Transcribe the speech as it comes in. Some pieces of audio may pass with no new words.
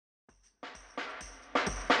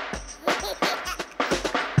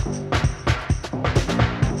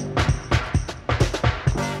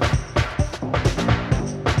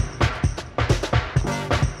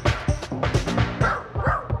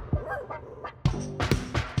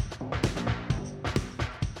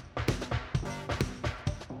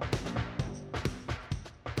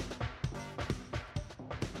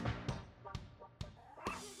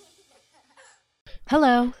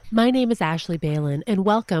Hello, my name is Ashley Balin, and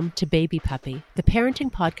welcome to Baby Puppy, the parenting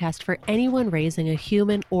podcast for anyone raising a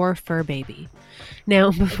human or fur baby. Now,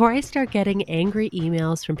 before I start getting angry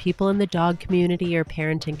emails from people in the dog community or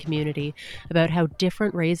parenting community about how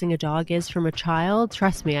different raising a dog is from a child,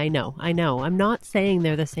 trust me, I know. I'm not saying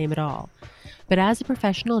they're the same at all. But as a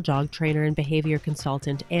professional dog trainer and behavior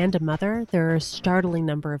consultant and a mother, there are a startling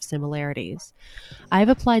number of similarities. I've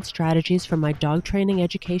applied strategies from my dog training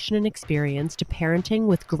education and experience to parenting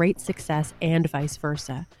with great success and vice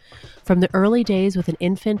versa. From the early days with an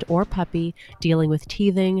infant or puppy, dealing with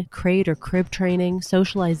teething, crate or crib training,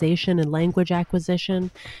 socialization and language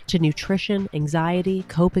acquisition, to nutrition, anxiety,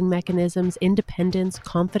 coping mechanisms, independence,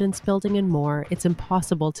 confidence building, and more, it's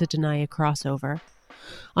impossible to deny a crossover.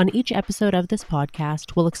 On each episode of this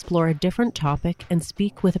podcast, we'll explore a different topic and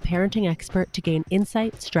speak with a parenting expert to gain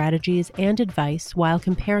insight, strategies, and advice while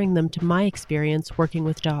comparing them to my experience working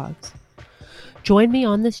with dogs. Join me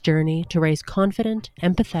on this journey to raise confident,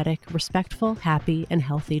 empathetic, respectful, happy, and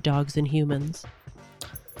healthy dogs and humans.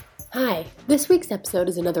 Hi, this week's episode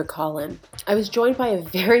is another call-in. I was joined by a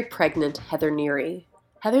very pregnant Heather Neary.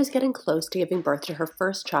 Heather's getting close to giving birth to her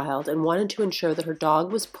first child and wanted to ensure that her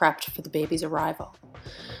dog was prepped for the baby's arrival.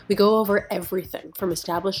 We go over everything from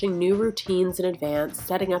establishing new routines in advance,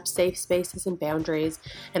 setting up safe spaces and boundaries,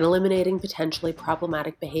 and eliminating potentially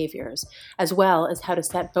problematic behaviors, as well as how to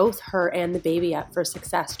set both her and the baby up for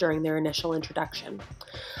success during their initial introduction.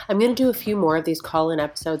 I'm going to do a few more of these call-in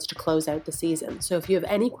episodes to close out the season, so if you have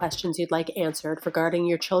any questions you'd like answered regarding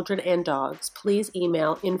your children and dogs, please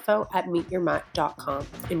email info@meetyourmutt.com.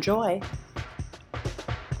 Enjoy!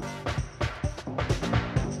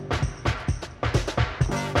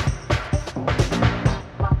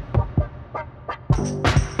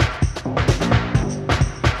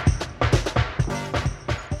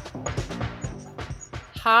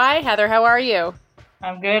 Hi, Heather. How are you?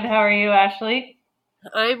 I'm good. How are you, Ashley?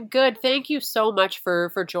 I'm good. Thank you so much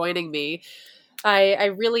for joining me. I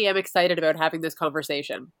really am excited about having this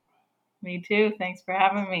conversation. Me too. Thanks for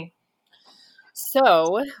having me.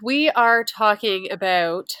 So, we are talking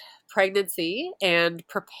about pregnancy and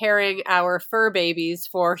preparing our fur babies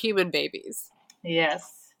for human babies.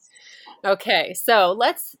 Yes. Okay, so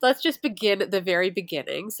let's just begin at the very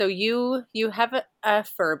beginning. So you have a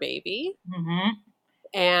fur baby,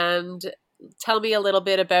 and tell me a little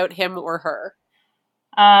bit about him or her.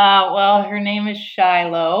 Well, her name is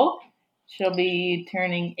Shiloh. She'll be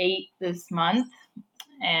turning 8 this month,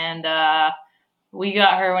 and we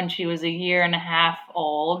got her when she was a year and a half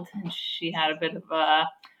old, and she had a bit of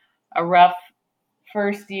a rough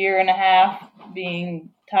first year and a half being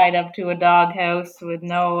tied up to a doghouse with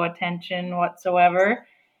no attention whatsoever.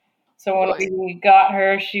 So when we got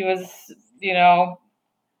her, she was,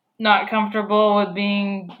 not comfortable with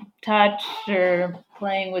being touched or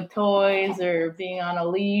playing with toys or being on a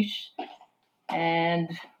leash. And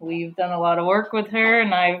we've done a lot of work with her,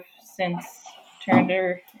 and I've since turned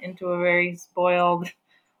her into a very spoiled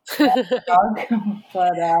dog.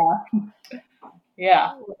 But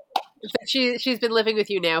yeah. She's been living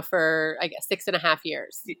with you now for, I guess, 6.5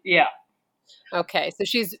 years. Yeah. Okay, so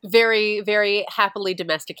she's very, very happily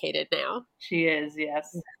domesticated now. She is,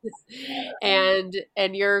 yes. And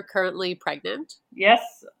you're currently pregnant? Yes,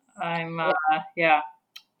 I'm, yeah.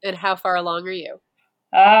 And how far along are you?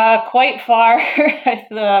 Quite far,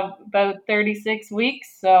 about 36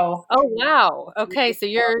 weeks. So. Oh wow! Okay, so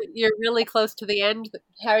you're really close to the end.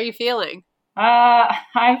 How are you feeling?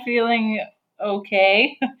 I'm feeling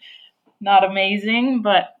okay. Not amazing,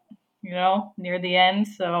 but near the end.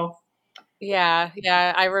 So. Yeah,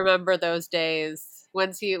 I remember those days.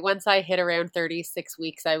 Once I hit around 36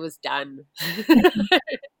 weeks, I was done.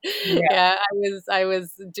 Yeah, I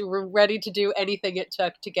was ready to do anything it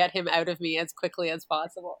took to get him out of me as quickly as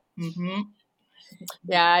possible. Mm-hmm.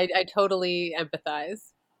 Yeah, I totally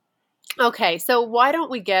empathize. Okay, so why don't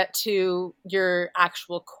we get to your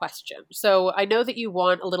actual question? So I know that you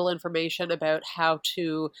want a little information about how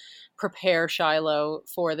to prepare Shiloh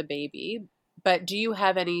for the baby, but do you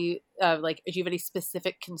have any do you have any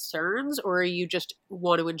specific concerns, or you just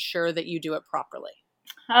want to ensure that you do it properly?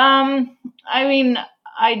 I mean,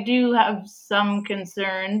 I do have some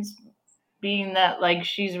concerns, being that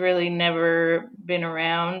she's really never been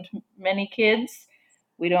around many kids.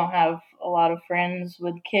 We don't have a lot of friends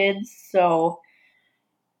with kids, so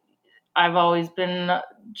I've always been,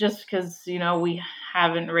 just because we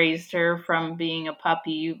haven't raised her from being a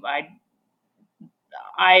puppy.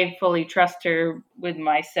 I fully trust her with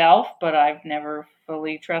myself, but I've never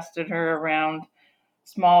fully trusted her around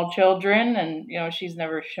small children. And she's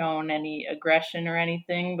never shown any aggression or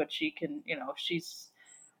anything, but she can, she's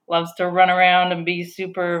loves to run around and be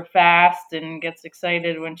super fast and gets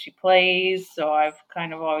excited when she plays. So I've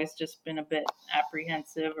kind of always just been a bit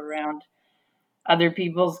apprehensive around other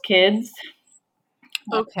people's kids.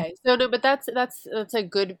 Okay. So no, but that's a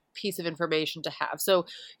good piece of information to have. So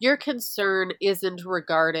your concern isn't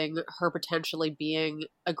regarding her potentially being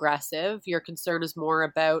aggressive. Your concern is more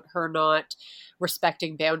about her not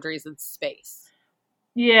respecting boundaries and space.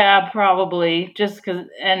 Yeah, probably just because,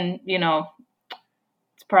 and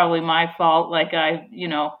it's probably my fault. Like I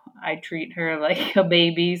treat her like a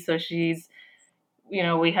baby, so she's,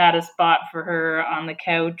 we had a spot for her on the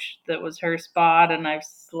couch that was her spot, and I've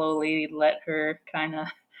slowly let her kind of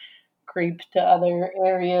creep to other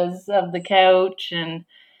areas of the couch. And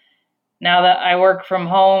now that I work from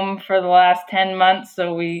home for the last 10 months,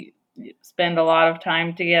 so we spend a lot of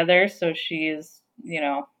time together. So she is,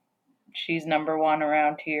 she's number one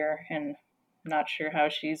around here, and I'm not sure how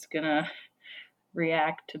she's gonna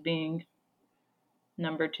react to being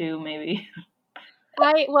number two, maybe.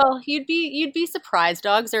 You'd be surprised.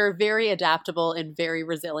 Dogs are very adaptable and very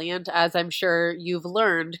resilient, as I'm sure you've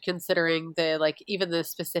learned, considering even the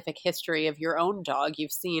specific history of your own dog.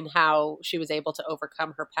 You've seen how she was able to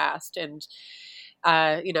overcome her past and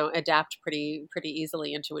adapt pretty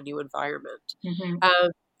easily into a new environment. Mm-hmm.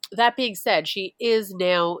 That being said, she is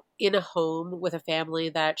now in a home with a family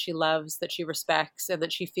that she loves, that she respects, and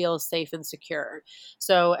that she feels safe and secure.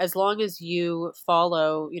 So as long as you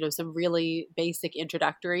follow, some really basic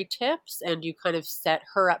introductory tips and you kind of set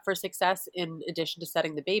her up for success in addition to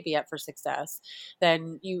setting the baby up for success,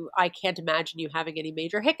 then I can't imagine you having any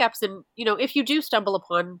major hiccups. And, if you do stumble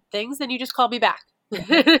upon things, then you just call me back.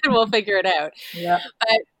 We'll figure it out. Yeah.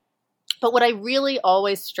 But what I really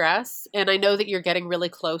always stress, and I know that you're getting really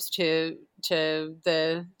close to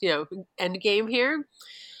the end game here,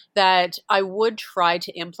 that I would try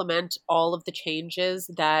to implement all of the changes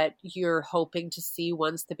that you're hoping to see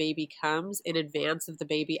once the baby comes in advance of the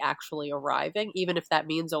baby actually arriving, even if that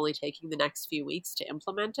means only taking the next few weeks to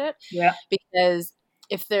implement it. Yeah. Because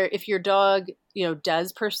if your dog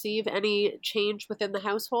does perceive any change within the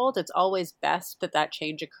household, it's always best that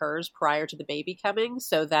change occurs prior to the baby coming,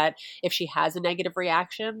 so that if she has a negative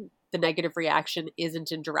reaction, the negative reaction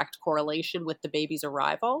isn't in direct correlation with the baby's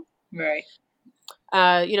arrival. Right.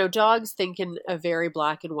 Dogs think in a very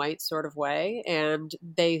black and white sort of way, and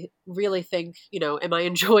they really think, am I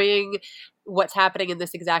enjoying what's happening in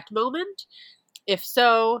this exact moment? If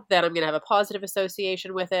so, then I'm going to have a positive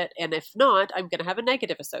association with it. And if not, I'm going to have a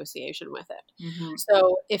negative association with it. Mm-hmm.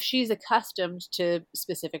 So if she's accustomed to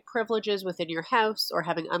specific privileges within your house, or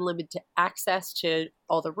having unlimited access to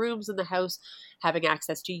all the rooms in the house, having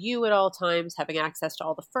access to you at all times, having access to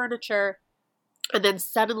all the furniture, and then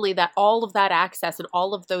suddenly that all of that access and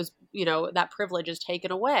all of those, that privilege is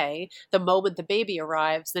taken away the moment the baby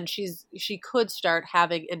arrives, then she could start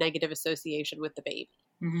having a negative association with the baby.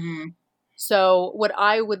 Mm-hmm. So what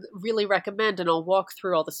I would really recommend, and I'll walk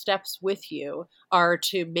through all the steps with you, are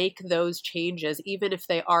to make those changes, even if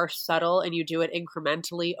they are subtle and you do it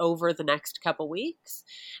incrementally over the next couple weeks,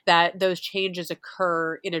 that those changes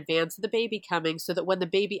occur in advance of the baby coming, so that when the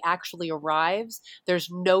baby actually arrives, there's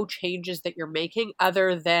no changes that you're making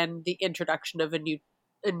other than the introduction of a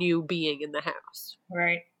new being in the house.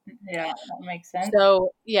 Right. Yeah, that makes sense.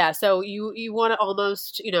 So you want to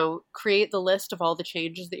almost, create the list of all the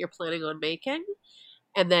changes that you're planning on making,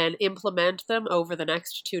 and then implement them over the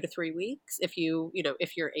next 2 to 3 weeks. If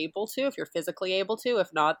if you're able to, if you're physically able to. If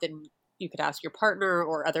not, then you could ask your partner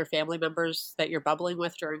or other family members that you're bubbling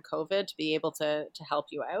with during COVID to be able to help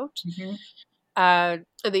you out. Mm-hmm.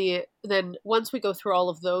 Then once we go through all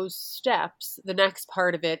of those steps, the next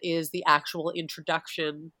part of it is the actual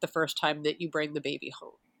introduction the first time that you bring the baby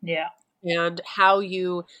home. Yeah. And how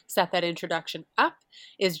you set that introduction up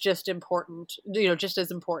is just important, just as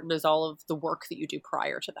important as all of the work that you do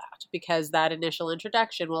prior to that, because that initial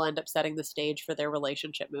introduction will end up setting the stage for their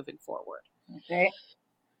relationship moving forward. Okay.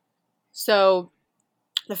 So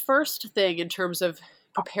the first thing in terms of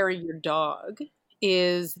preparing your dog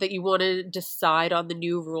is that you want to decide on the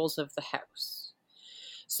new rules of the house.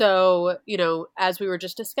 So, as we were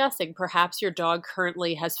just discussing, perhaps your dog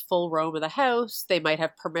currently has full roam of the house. They might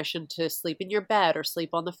have permission to sleep in your bed or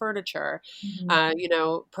sleep on the furniture.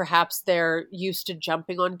 Mm-hmm. Perhaps they're used to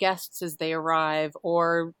jumping on guests as they arrive,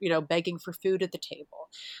 or, begging for food at the table.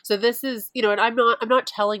 So this is, and I'm not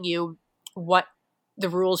telling you what the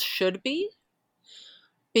rules should be.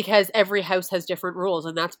 because every house has different rules,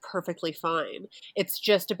 and that's perfectly fine. It's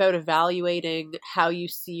just about evaluating how you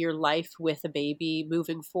see your life with a baby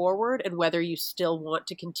moving forward and whether you still want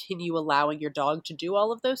to continue allowing your dog to do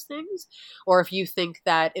all of those things, or if you think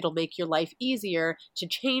that it'll make your life easier to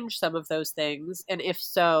change some of those things. And if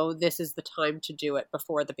so, this is the time to do it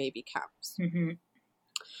before the baby comes. Mm-hmm.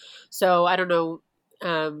 So I don't know,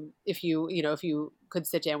 if you could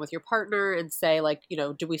sit down with your partner and say, like,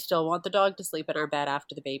 do we still want the dog to sleep in our bed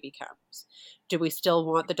after the baby comes? Do we still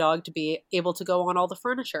want the dog to be able to go on all the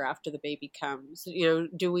furniture after the baby comes?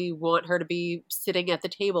 Do we want her to be sitting at the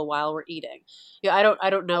table while we're eating? I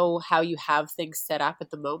don't know how you have things set up at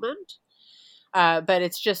the moment. But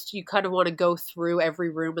it's just, you kind of want to go through every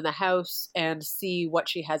room in the house and see what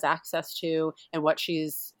she has access to and what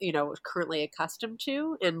she's, currently accustomed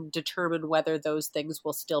to, and determine whether those things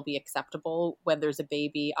will still be acceptable when there's a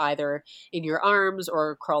baby either in your arms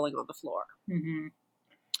or crawling on the floor. Mm-hmm.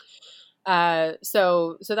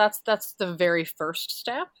 So that's the very first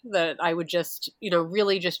step, that I would just,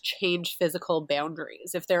 really just change physical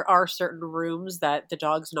boundaries. If there are certain rooms that the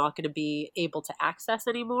dog's not going to be able to access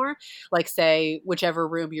anymore, like say whichever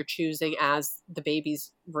room you're choosing as the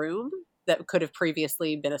baby's room that could have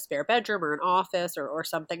previously been a spare bedroom or an office or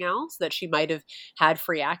something else that she might have had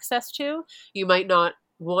free access to, you might not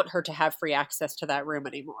want her to have free access to that room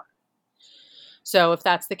anymore. So if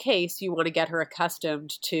that's the case, you want to get her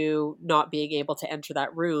accustomed to not being able to enter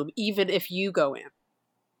that room, even if you go in.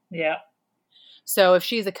 Yeah. So if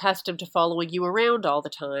she's accustomed to following you around all the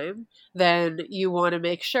time, then you want to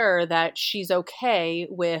make sure that she's okay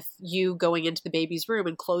with you going into the baby's room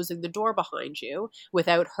and closing the door behind you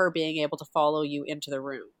without her being able to follow you into the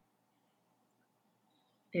room.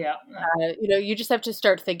 Yeah. You just have to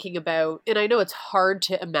start thinking about, and I know it's hard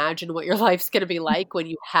to imagine what your life's going to be like when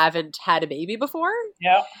you haven't had a baby before.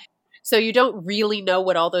 Yeah. So you don't really know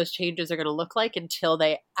what all those changes are going to look like until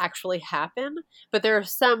they actually happen. But there are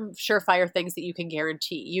some surefire things that you can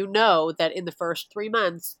guarantee. You know that in the first 3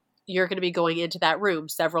 months, you're going to be going into that room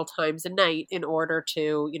several times a night in order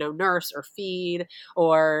to, nurse or feed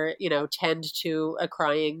or, tend to a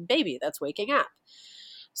crying baby that's waking up.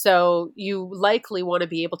 So you likely want to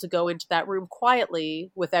be able to go into that room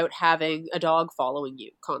quietly without having a dog following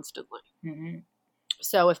you constantly. Mm-hmm.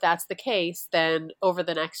 So if that's the case, then over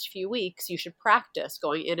the next few weeks, you should practice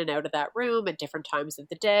going in and out of that room at different times of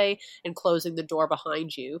the day and closing the door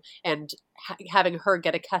behind you and having her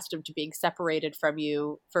get accustomed to being separated from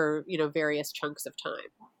you for, various chunks of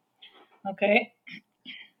time. Okay.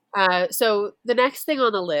 So the next thing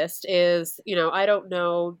on the list is, I don't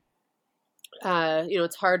know,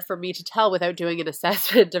 it's hard for me to tell without doing an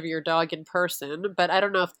assessment of your dog in person, but I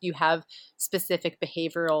don't know if you have specific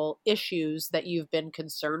behavioral issues that you've been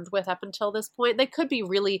concerned with up until this point. They could be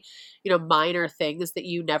really, minor things that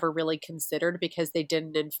you never really considered because they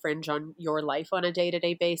didn't infringe on your life on a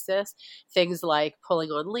day-to-day basis. Things like pulling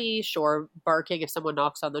on leash or barking if someone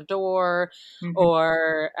knocks on the door, Mm-hmm.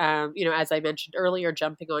 or, as I mentioned earlier,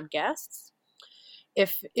 jumping on guests.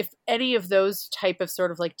 If any of those type of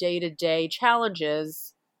sort of like day-to-day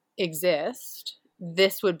challenges exist,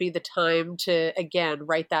 this would be the time to, again,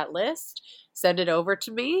 write that list, send it over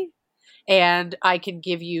to me, and I can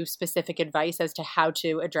give you specific advice as to how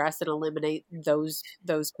to address and eliminate those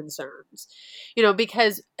concerns.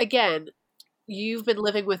 Because again, you've been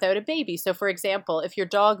living without a baby. So for example, if your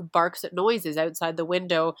dog barks at noises outside the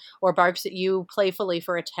window or barks at you playfully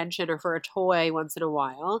for attention or for a toy once in a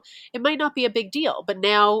while, it might not be a big deal. But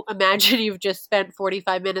now imagine you've just spent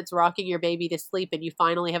 45 minutes rocking your baby to sleep and you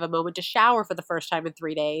finally have a moment to shower for the first time in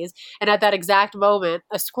 3 days. And at that exact moment,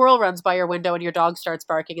 a squirrel runs by your window and your dog starts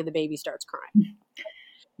barking and the baby starts crying.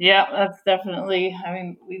 Yeah, that's definitely,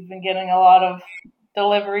 we've been getting a lot of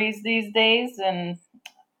deliveries these days, and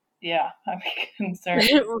yeah, I'm concerned.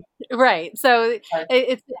 Right. So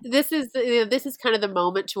this is kind of the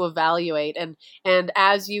moment to evaluate, and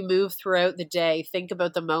as you move throughout the day, think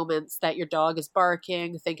about the moments that your dog is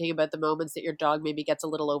barking, thinking about the moments that your dog maybe gets a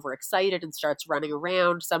little overexcited and starts running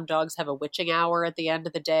around. Some dogs have a witching hour at the end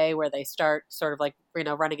of the day where they start sort of like,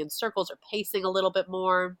 running in circles or pacing a little bit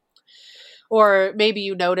more. Or maybe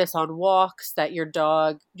you notice on walks that your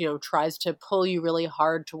dog, tries to pull you really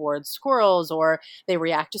hard towards squirrels, or they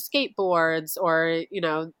react to skateboards, or,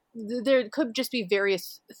 there could just be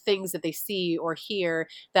various things that they see or hear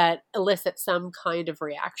that elicit some kind of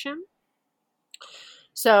reaction.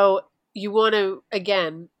 So you want to,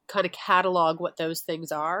 again, kind of catalog what those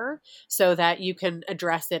things are so that you can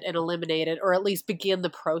address it and eliminate it, or at least begin the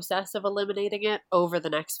process of eliminating it over the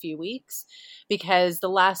next few weeks. Because the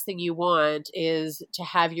last thing you want is to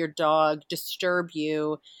have your dog disturb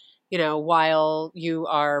you while you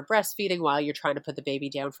are breastfeeding, while you're trying to put the baby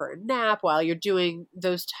down for a nap, while you're doing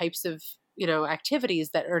those types of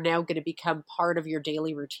activities that are now going to become part of your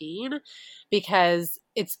daily routine, because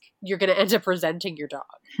you're going to end up resenting your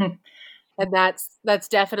dog. And that's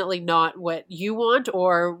definitely not what you want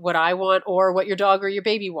or what I want or what your dog or your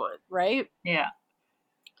baby want, right? Yeah.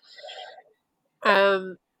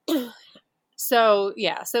 So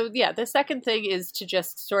the second thing is to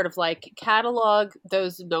just sort of like catalog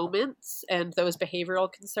those moments and those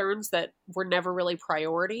behavioral concerns that were never really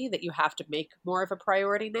priority, that you have to make more of a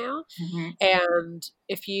priority now. Mm-hmm. And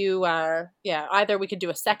if you, either we can do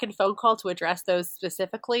a second phone call to address those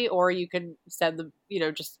specifically, or you can send them,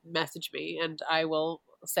 just message me and I will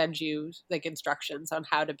send you like instructions on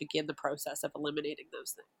how to begin the process of eliminating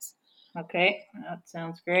those things. Okay, that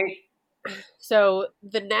sounds great. So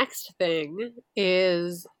the next thing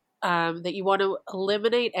is that you want to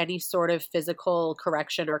eliminate any sort of physical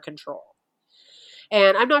correction or control.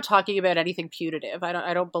 And I'm not talking about anything punitive.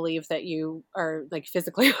 I don't believe that you are like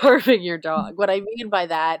physically harming your dog. What I mean by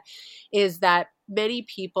that is that many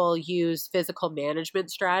people use physical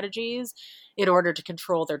management strategies in order to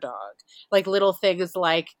control their dog. Like little things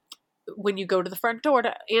like when you go to the front door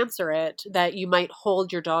to answer it, that you might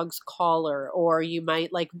hold your dog's collar, or you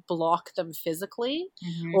might like block them physically,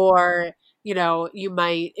 Mm-hmm. or you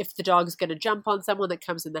might, if the dog's going to jump on someone that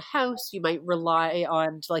comes in the house, you might rely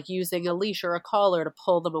on like using a leash or a collar to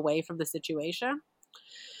pull them away from the situation.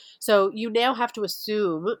 So you now have to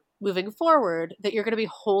assume moving forward that you're going to be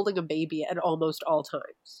holding a baby at almost all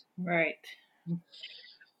times. Right.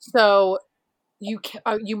 So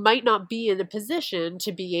you might not be in a position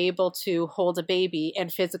to be able to hold a baby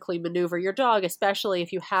and physically maneuver your dog, especially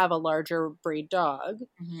if you have a larger breed dog,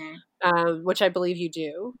 which I believe you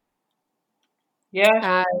do.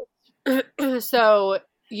 Yeah. So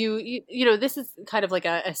this is kind of like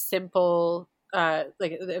a simple,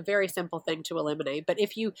 like a very simple thing to eliminate. But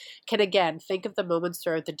if you can, again, think of the moments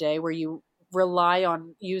throughout the day where you rely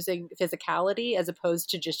on using physicality as opposed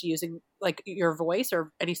to just using like your voice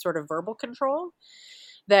or any sort of verbal control,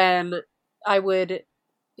 then I would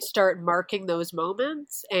start marking those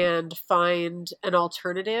moments and find an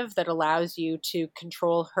alternative that allows you to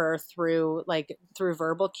control her through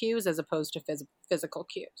verbal cues as opposed to physical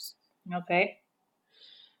cues. Okay.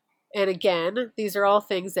 And again, these are all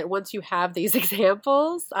things that once you have these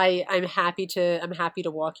examples, I'm happy to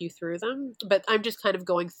walk you through them. But I'm just kind of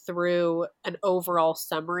going through an overall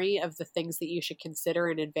summary of the things that you should consider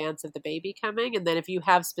in advance of the baby coming. And then if you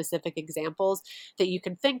have specific examples that you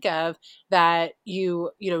can think of that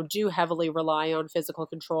you do heavily rely on physical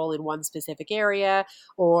control in one specific area,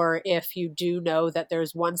 or if you do know that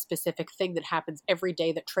there's one specific thing that happens every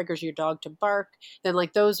day that triggers your dog to bark, then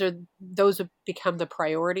like those would become the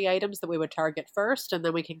priority items that we would target first, and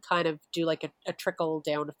then we can kind of do like a trickle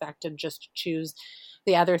down effect and just choose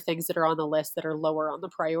the other things that are on the list that are lower on the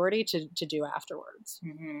priority to do afterwards.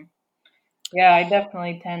 Mm-hmm. Yeah, I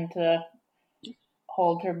definitely tend to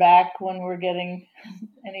hold her back when we're getting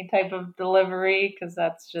any type of delivery, because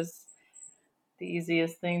that's just the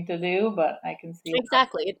easiest thing to do, but I can see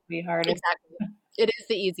exactly it'd be hard. Exactly. It is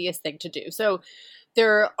the easiest thing to do. So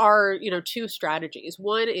there are, two strategies.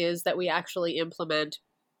 One is that we actually implement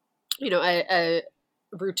a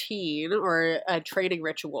routine or a training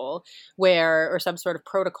ritual or some sort of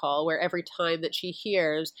protocol where every time that she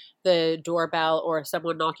hears the doorbell or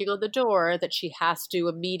someone knocking on the door, that she has to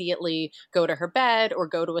immediately go to her bed or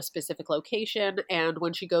go to a specific location. And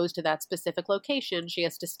when she goes to that specific location, she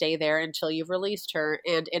has to stay there until you've released her.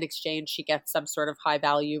 And in exchange, she gets some sort of high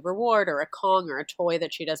value reward or a Kong or a toy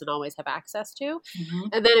that she doesn't always have access to. Mm-hmm.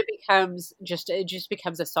 And then it just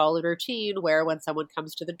becomes a solid routine where when someone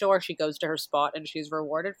comes to the door, she goes to her spot and she's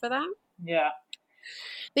rewarded for that. Yeah.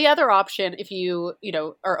 The other option, if you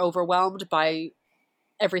are overwhelmed by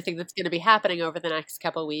everything that's going to be happening over the next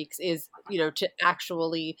couple of weeks, is to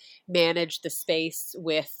actually manage the space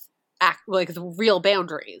with like the real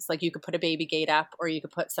boundaries. Like you could put a baby gate up, or you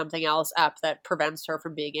could put something else up that prevents her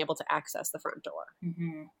from being able to access the front door.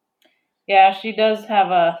 Mm-hmm. Yeah, she does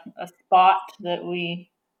have a spot that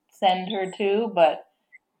we send her to, but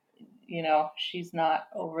she's not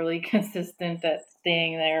overly consistent at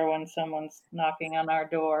staying there when someone's knocking on our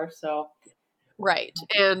door. So, right,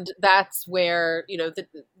 and that's where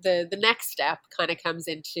the next step kind of comes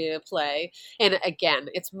into play. And again,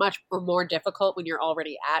 it's much more difficult when you're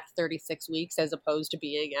already at 36 weeks as opposed to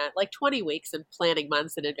being at like 20 weeks and planning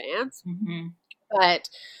months in advance. Mm-hmm. But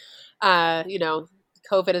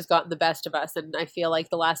COVID has gotten the best of us, and I feel like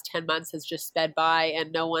the last 10 months has just sped by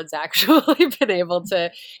and no one's actually been able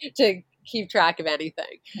to keep track of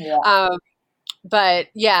anything. Yeah. But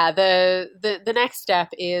yeah, the next step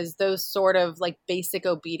is those sort of like basic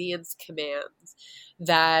obedience commands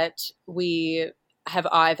that we have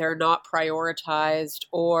either not prioritized,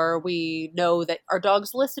 or we know that our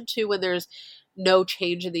dogs listen to when there's no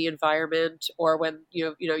change in the environment, or when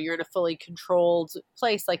you're in a fully controlled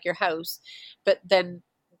place like your house. But then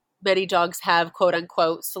many dogs have quote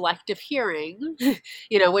unquote selective hearing,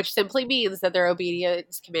 which simply means that their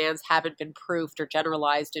obedience commands haven't been proofed or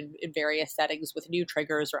generalized in various settings with new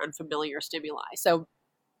triggers or unfamiliar stimuli. So,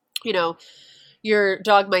 your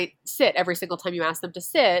dog might sit every single time you ask them to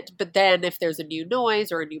sit, but then if there's a new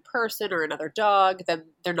noise or a new person or another dog, then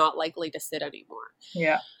they're not likely to sit anymore.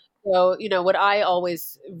 Yeah. So, what I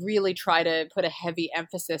always really try to put a heavy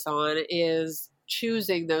emphasis on is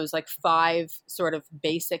choosing those like 5 sort of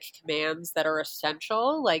basic commands that are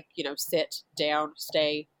essential, like, sit, down,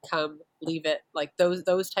 stay, come, leave it, like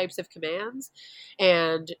those types of commands,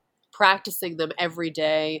 and practicing them every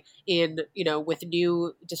day with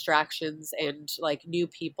new distractions and like new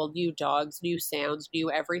people, new dogs, new sounds, new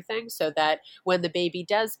everything, so that when the baby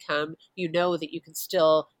does come, that you can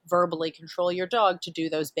still verbally control your dog to do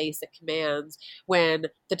those basic commands when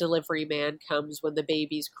the delivery man comes, when the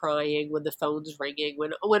baby's crying, when the phone's ringing,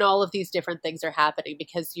 when all of these different things are happening,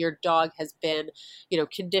 because your dog has been,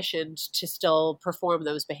 conditioned to still perform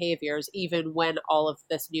those behaviors even when all of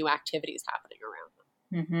this new activity is happening around them.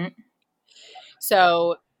 Mm-hmm.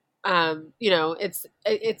 So,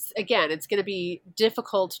 it's again, it's going to be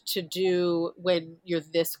difficult to do when you're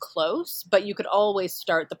this close, but you could always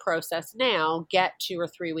start the process now, get 2 or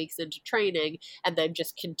 3 weeks into training, and then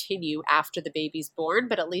just continue after the baby's born.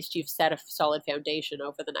 But at least you've set a solid foundation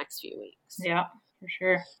over the next few weeks. Yeah, for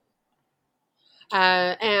sure.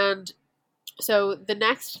 And so the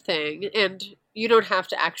next thing, and you don't have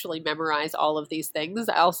to actually memorize all of these things.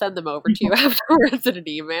 I'll send them over to you afterwards in an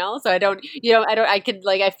email. So I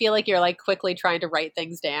feel like you're like quickly trying to write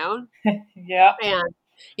things down. Yeah. And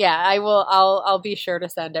yeah, I'll be sure to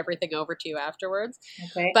send everything over to you afterwards.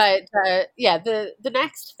 Okay. But the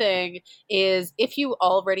next thing is, if you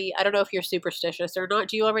already, I don't know if you're superstitious or not,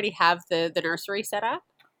 do you already have the nursery set up?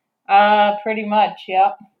 Pretty much,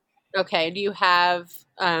 yeah. Okay, and do you have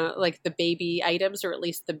like the baby items, or at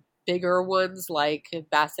least the bigger ones like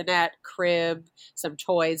bassinet, crib, some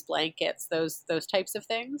toys, blankets, those types of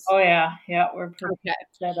things? Oh yeah, we're pretty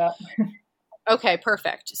set up. Okay,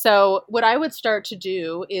 perfect. So what I would start to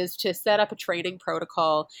do is to set up a training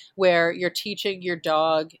protocol where you're teaching your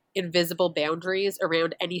dog invisible boundaries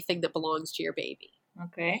around anything that belongs to your baby.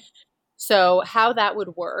 Okay. So how that would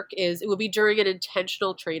work is it would be during an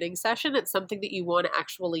intentional training session. It's something that you want to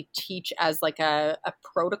actually teach as like a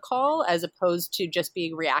protocol, as opposed to just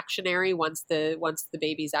being reactionary once the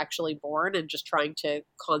baby's actually born and just trying to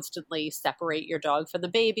constantly separate your dog from the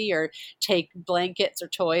baby or take blankets or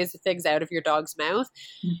toys or things out of your dog's mouth.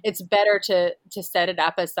 Mm-hmm. It's better to set it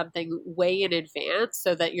up as something way in advance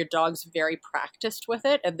so that your dog's very practiced with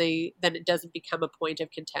it, and then it doesn't become a point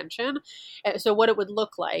of contention. So what it would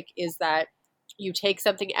look like is that you take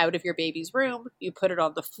something out of your baby's room, you put it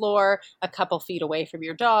on the floor a couple feet away from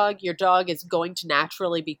your dog. Your dog is going to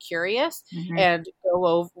naturally be curious and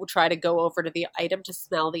try to go over to the item to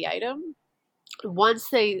smell the item. Once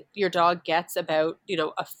your dog gets about,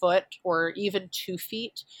 a foot or even 2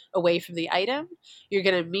 feet away from the item, you're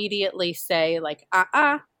going to immediately say like,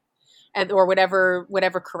 and or whatever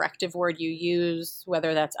corrective word you use,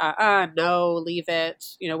 whether that's no, leave it,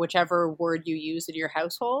 whichever word you use in your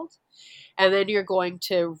household. And then you're going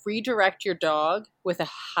to redirect your dog with a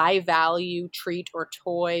high value treat or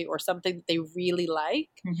toy or something that they really like.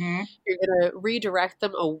 Mm-hmm. You're going to redirect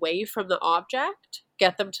them away from the object,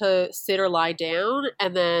 get them to sit or lie down,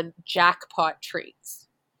 and then jackpot treats.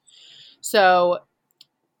 So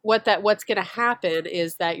what's going to happen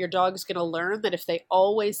is that your dog's going to learn that if they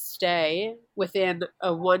always stay within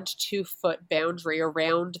a 1 to 2 foot boundary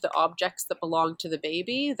around the objects that belong to the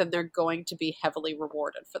baby, then they're going to be heavily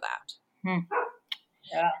rewarded for that.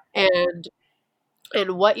 Yeah. And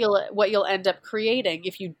what you'll end up creating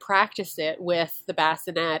if you practice it with the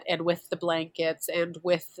bassinet and with the blankets and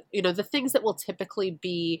with, the things that will typically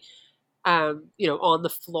be, on the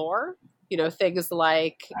floor, things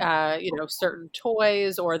like, certain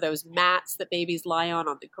toys or those mats that babies lie on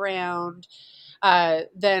the ground.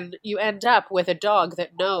 Then you end up with a dog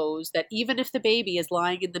that knows that even if the baby is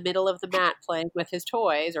lying in the middle of the mat playing with his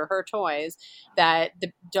toys or her toys, that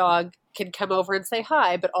the dog can come over and say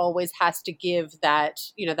hi, but always has to give that,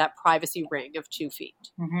 that privacy ring of 2 feet.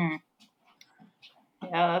 Mm-hmm.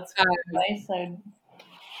 Yeah, that's nice. I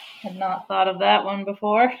had not thought of that one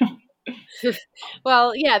before.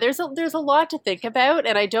 Well, yeah, there's a lot to think about,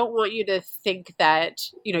 and I don't want you to think that,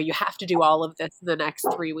 you have to do all of this in the next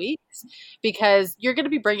 3 weeks, because you're going to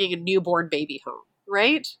be bringing a newborn baby home,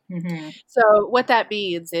 right? Mm-hmm. So what that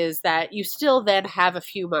means is that you still then have a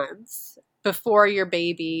few months before your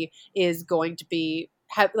baby is going to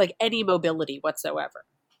have like any mobility whatsoever,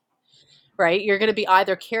 right? You're going to be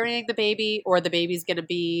either carrying the baby, or the baby's going to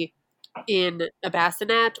be in a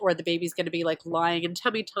bassinet, or the baby's going to be like lying in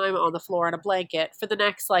tummy time on the floor on a blanket for the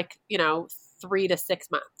next 3 to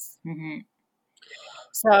 6 months. Mm-hmm.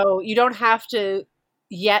 So you don't have to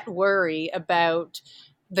yet worry about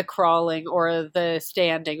the crawling or the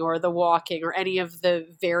standing or the walking or any of the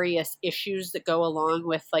various issues that go along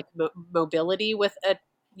with like mobility with a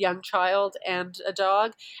young child and a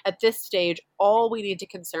dog. At this stage, all we need to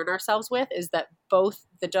concern ourselves with is that both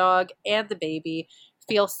the dog and the baby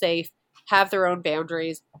feel safe, have their own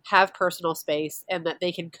boundaries, have personal space, and that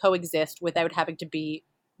they can coexist without having to be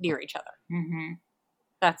near each other. Mm-hmm.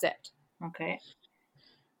 That's it. Okay.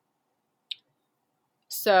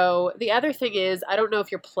 So the other thing is, I don't know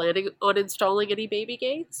if you're planning on installing any baby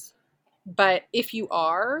gates, but if you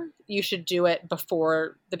are, you should do it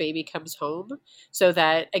before the baby comes home, so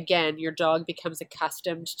that, again, your dog becomes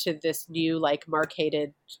accustomed to this new like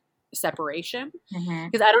marcated separation. Mm-hmm.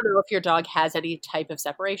 Because I don't know if your dog has any type of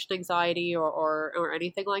separation anxiety or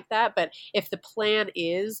anything like that, but if the plan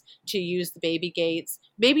is to use the baby gates,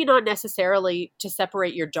 maybe not necessarily to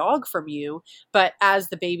separate your dog from you, but as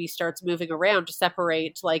the baby starts moving around, to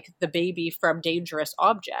separate like the baby from dangerous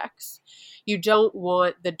objects. You don't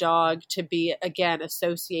want the dog to be, again,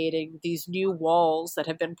 associating these new walls that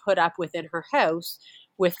have been put up within her house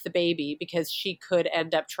with the baby, because she could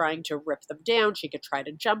end up trying to rip them down. She could try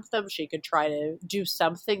to jump them. She could try to do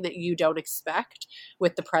something that you don't expect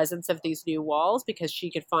with the presence of these new walls, because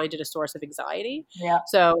she could find it a source of anxiety. Yeah.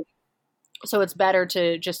 So it's better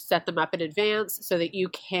to just set them up in advance so that you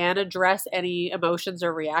can address any emotions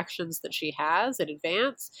or reactions that she has in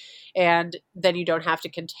advance. And then you don't have to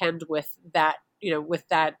contend with that, with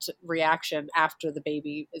that reaction after the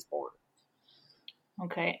baby is born.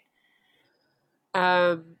 Okay.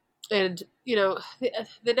 And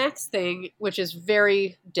the next thing, which is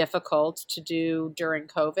very difficult to do during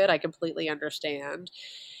COVID, I completely understand,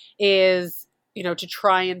 is, to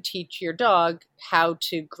try and teach your dog how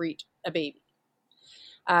to greet a baby.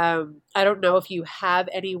 I don't know if you have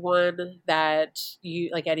anyone that you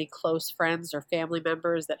like, any close friends or family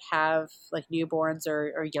members that have like newborns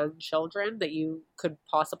or young children that you could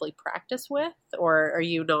possibly practice with, or are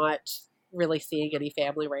you not really seeing any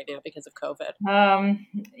family right now because of COVID?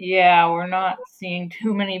 Yeah, we're not seeing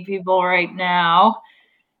too many people right now.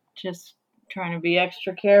 Just trying to be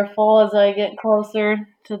extra careful as I get closer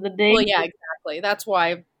to the date. Well, yeah, exactly. That's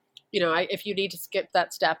why, if you need to skip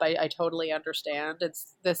that step, I totally understand.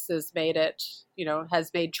 This has made it,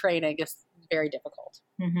 has made training very difficult.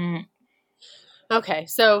 Mm-hmm. Okay,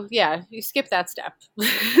 so yeah, you skip that step.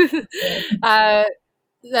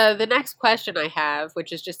 The next question I have,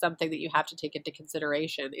 which is just something that you have to take into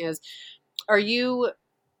consideration, is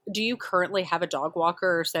do you currently have a dog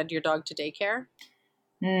walker or send your dog to daycare?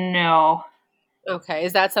 No. Okay.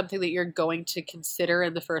 Is that something that you're going to consider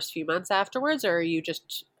in the first few months afterwards, or are you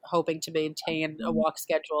just hoping to maintain a walk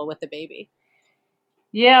schedule with the baby?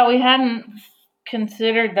 Yeah, we hadn't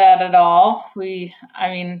considered that at all.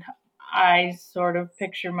 I sort of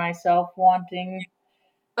picture myself wanting.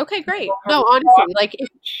 Okay, great. No, honestly,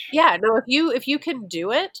 if you can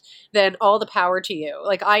do it, then all the power to you.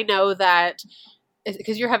 Like, I know that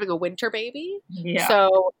because you're having a winter baby. Yeah.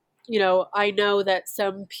 So, I know that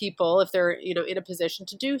some people, if they're, in a position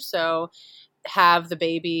to do so, have the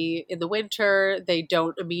baby in the winter. They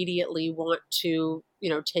don't immediately want to,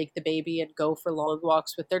 take the baby and go for long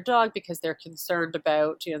walks with their dog because they're concerned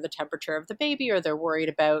about, the temperature of the baby, or they're worried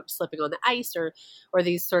about slipping on the ice, or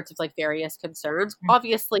these sorts of like various concerns. Mm-hmm.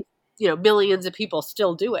 Obviously, millions of people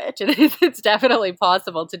still do it, and it's definitely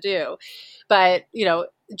possible to do. But,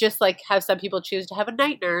 just like how some people choose to have a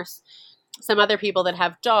night nurse, some other people that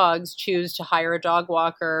have dogs choose to hire a dog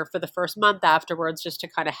walker for the first month afterwards, just to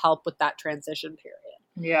kind of help with that transition period.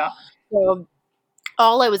 Yeah. So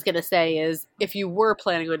all I was going to say is, if you were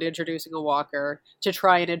planning on introducing a walker, to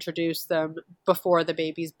try and introduce them before the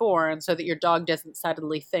baby's born, so that your dog doesn't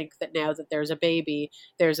suddenly think that now that there's a baby,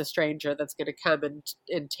 there's a stranger that's going to come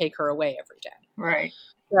and take her away every day. Right.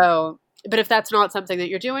 So, but if that's not something that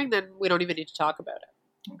you're doing, then we don't even need to talk about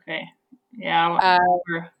it. Okay. Yeah,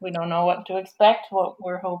 we don't know what to expect, what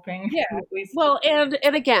we're hoping. Yeah. Well, and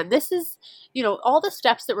again, this is, all the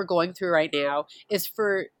steps that we're going through right now is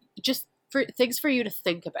for just things for you to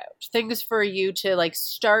think about, things for you to like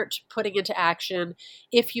start putting into action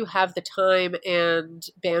if you have the time and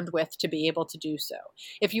bandwidth to be able to do so.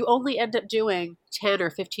 If you only end up doing 10 or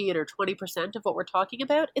 15 or 20% of what we're talking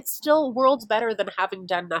about, it's still worlds better than having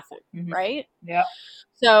done nothing, right? Yeah.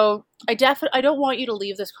 So I don't want you to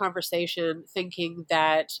leave this conversation thinking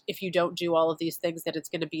that if you don't do all of these things that it's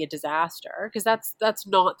going to be a disaster, because that's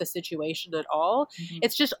not the situation at all.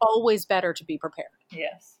 It's just always better to be prepared.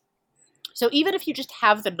 Yes. So even if you just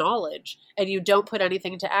have the knowledge and you don't put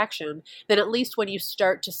anything into action, then at least when you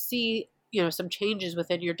start to see, some changes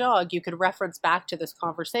within your dog, you can reference back to this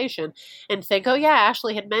conversation and think, oh yeah,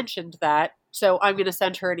 Ashley had mentioned that. So I'm going to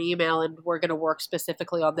send her an email and we're going to work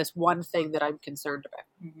specifically on this one thing that I'm concerned about.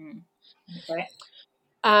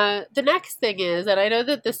 Okay. The next thing is, and I know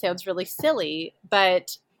that this sounds really silly,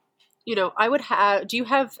 but do you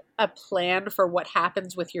have a plan for what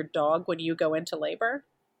happens with your dog when you go into labor?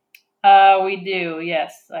 We do,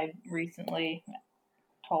 yes. I recently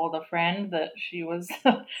told a friend that she was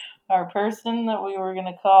our person that we were going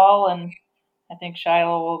to call, and I think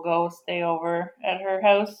Shiloh will go stay over at her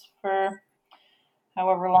house for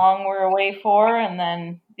however long we're away for, and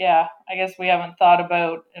then, yeah, I guess we haven't thought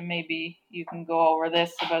about, and maybe you can go over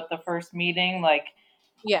this about the first meeting, like,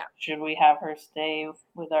 yeah, should we have her stay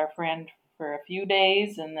with our friend for a few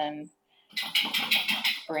days and then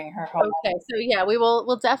bring her home? Okay, so yeah,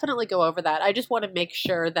 we'll definitely go over that. I just want to make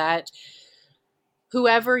sure that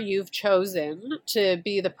whoever you've chosen to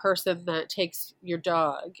be the person that takes your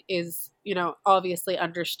dog is, obviously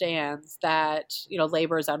understands that,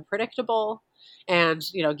 labor is unpredictable and,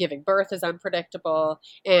 giving birth is unpredictable.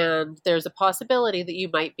 And there's a possibility that you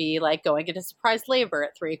might be like going into surprise labor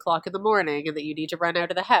at 3:00 in the morning and that you need to run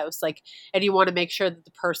out of the house. And you want to make sure that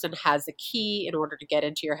the person has a key in order to get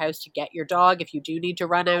into your house to get your dog if you do need to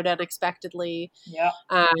run out unexpectedly. Yeah.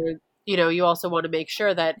 You also want to make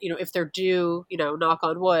sure that, if there do, knock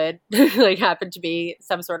on wood, like happen to be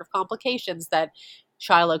some sort of complications, that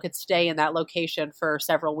Shiloh could stay in that location for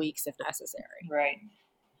several weeks if necessary. Right.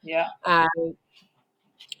 Yeah.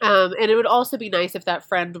 And it would also be nice if that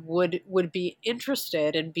friend would be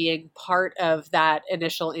interested in being part of that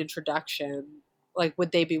initial introduction. Like,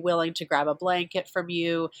 would they be willing to grab a blanket from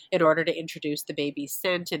you in order to introduce the baby's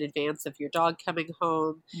scent in advance of your dog coming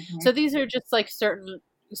home? So these are just like certain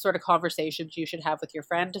sort of conversations you should have with your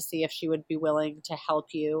friend to see if she would be willing to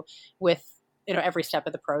help you with, every step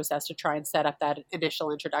of the process to try and set up that initial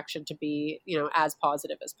introduction to be, as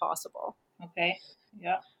positive as possible. Okay.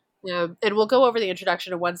 Yeah. And we'll go over the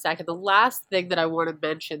introduction in 1 second. The last thing that I want to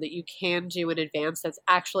mention that you can do in advance that's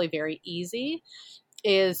actually very easy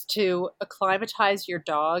is to acclimatize your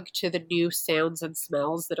dog to the new sounds and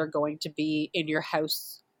smells that are going to be in your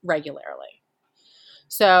house regularly.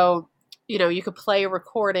 So, you could play a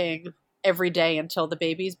recording every day until the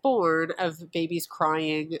baby's born of babies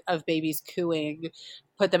crying, of babies cooing,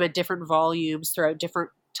 put them at different volumes throughout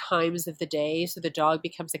different times of the day so the dog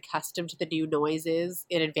becomes accustomed to the new noises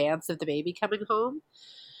in advance of the baby coming home.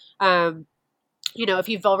 If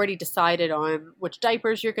you've already decided on which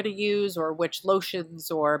diapers you're going to use or which lotions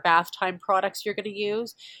or bath time products you're going to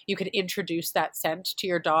use, you can introduce that scent to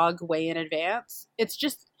your dog way in advance. It's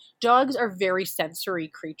just, dogs are very sensory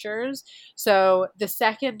creatures. So the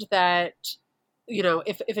second that,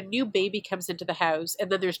 if a new baby comes into the house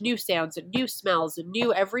and then there's new sounds and new smells and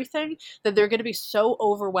new everything, then they're going to be so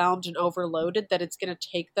overwhelmed and overloaded that it's going to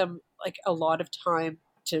take them like a lot of time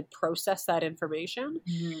to process that information.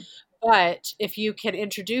 But if you can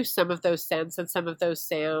introduce some of those scents and some of those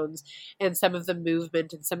sounds and some of the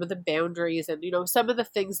movement and some of the boundaries and, some of the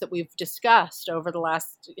things that we've discussed over the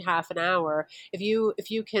last half an hour, if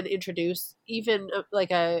you can introduce even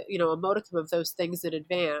like a modicum of those things in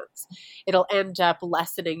advance, it'll end up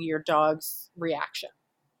lessening your dog's reaction.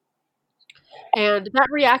 And that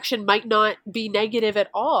reaction might not be negative at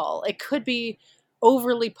all. It could be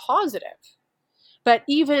overly positive. But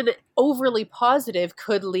even overly positive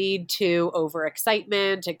could lead to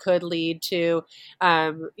overexcitement. It could lead to,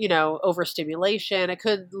 overstimulation. It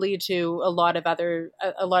could lead to a lot of other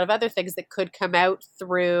things that could come out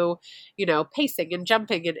through, pacing and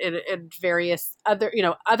jumping and various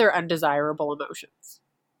other undesirable emotions.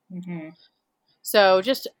 So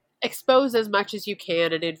just expose as much as you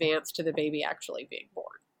can in advance to the baby actually being born.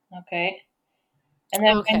 Okay. And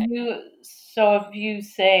then if you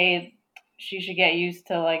say she should get used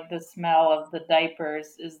to like the smell of the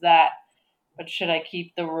diapers, but should I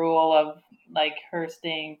keep the rule of like her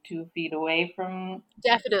staying 2 feet away from?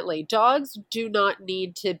 Definitely. Dogs do not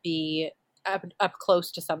need to be up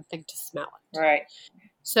close to something to smell it. Right.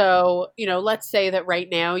 So, let's say that right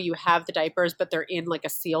now you have the diapers, but they're in like a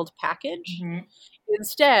sealed package. Mm-hmm.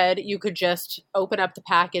 Instead, you could just open up the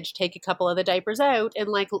package, take a couple of the diapers out, and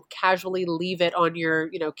like casually leave it on your,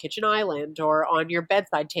 kitchen island or on your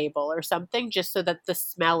bedside table or something, just so that the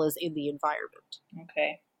smell is in the environment.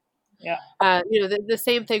 Okay. Yeah. The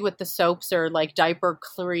same thing with the soaps or like diaper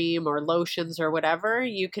cream or lotions or whatever.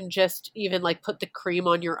 You can just even like put the cream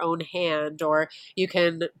on your own hand, or you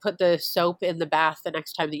can put the soap in the bath the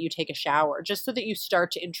next time that you take a shower, just so that you start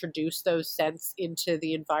to introduce those scents into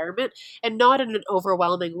the environment, and not in an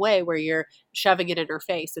overwhelming way where you're shoving it in her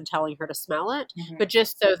face and telling her to smell it, Mm-hmm. but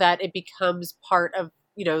just so that it becomes part of,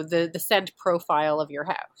 the scent profile of your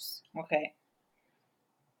house. Okay.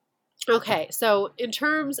 Okay, so in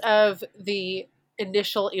terms of the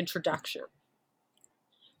initial introduction,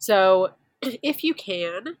 so if you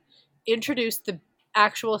can, introduce the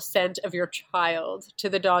actual scent of your child to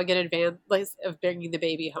the dog in advance of bringing the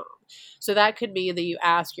baby home. So that could mean that you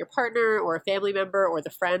ask your partner or a family member or the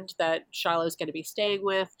friend that Shiloh is going to be staying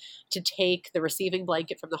with to take the receiving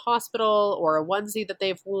blanket from the hospital or a onesie that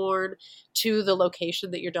they've worn to the location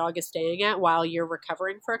that your dog is staying at while you're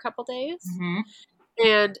recovering for a couple days. Mm-hmm.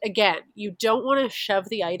 And again, you don't want to shove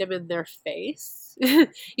the item in their face.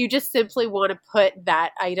 You just simply want to put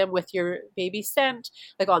that item with your baby scent,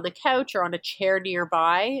 like on the couch or on a chair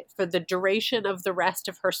nearby for the duration of the rest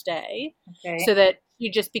of her stay, so that she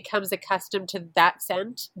just becomes accustomed to that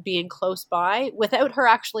scent being close by without her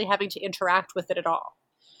actually having to interact with it at all.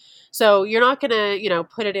 So you're not going to,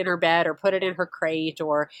 put it in her bed or put it in her crate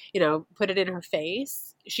or, put it in her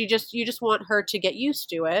face. You just want her to get used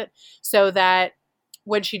to it so that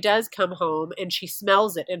when she does come home and she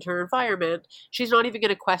smells it in her environment, she's not even going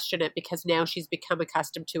to question it because now she's become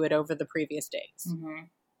accustomed to it over the previous days.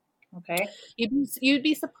 Mm-hmm. Okay. You'd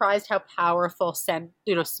be surprised how powerful scent,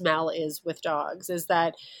 smell is with dogs. Is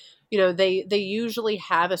that, they usually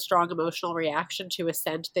have a strong emotional reaction to a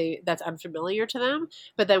scent that's unfamiliar to them.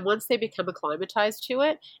 But then once they become acclimatized to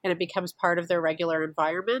it and it becomes part of their regular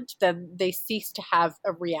environment, then they cease to have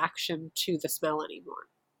a reaction to the smell anymore.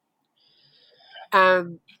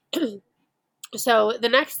 So the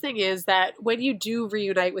next thing is that when you do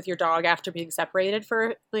reunite with your dog after being separated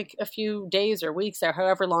for like a few days or weeks or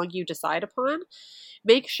however long you decide upon,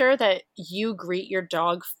 make sure that you greet your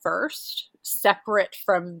dog first, separate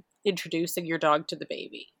from introducing your dog to the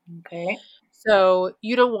baby. Okay. So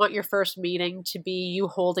you don't want your first meeting to be you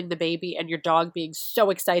holding the baby and your dog being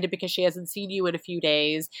so excited because she hasn't seen you in a few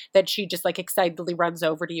days that she just like excitedly runs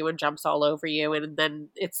over to you and jumps all over you. And then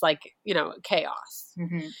it's like, chaos.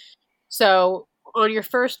 Mm-hmm. So on your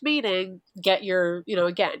first meeting, get your,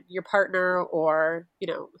 again, your partner or,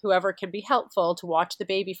 whoever can be helpful to watch the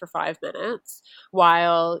baby for 5 minutes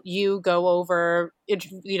while you go over,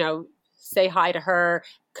 say hi to her,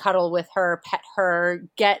 cuddle with her, pet her,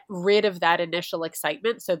 get rid of that initial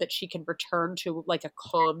excitement so that she can return to like a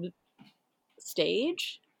calm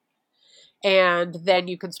stage. And then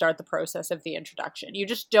you can start the process of the introduction. You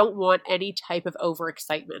just don't want any type of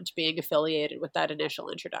overexcitement being affiliated with that initial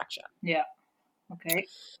introduction. Yeah. Okay.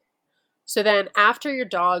 So then after your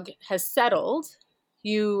dog has settled,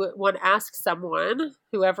 you want to ask someone,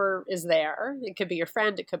 whoever is there, it could be your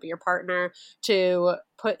friend, it could be your partner, to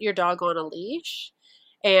put your dog on a leash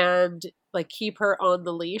and like keep her on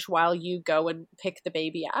the leash while you go and pick the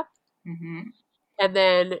baby up. Mm-hmm. And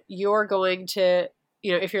then you're going to,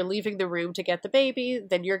 if you're leaving the room to get the baby,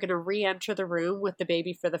 then you're going to re-enter the room with the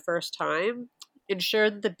baby for the first time. Ensure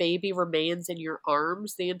that the baby remains in your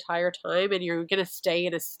arms the entire time, and you're going to stay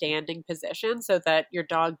in a standing position so that your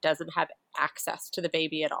dog doesn't have access to the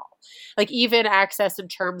baby at all. Like even access in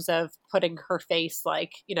terms of putting her face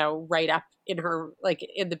like, right up in her, like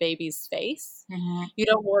in the baby's face. Mm-hmm. You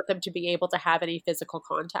don't want them to be able to have any physical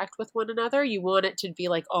contact with one another. You want it to be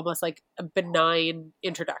like almost like a benign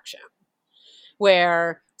introduction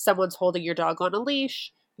where someone's holding your dog on a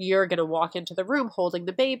leash. You're going to walk into the room holding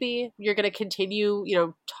the baby. You're going to continue,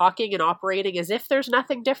 talking and operating as if there's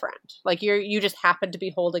nothing different. Like you just happen to be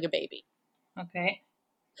holding a baby. Okay.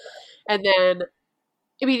 And then,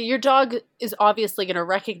 your dog is obviously going to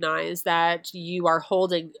recognize that you are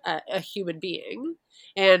holding a human being,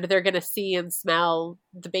 and they're going to see and smell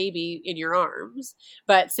the baby in your arms.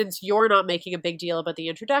 But since you're not making a big deal about the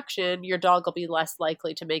introduction, your dog will be less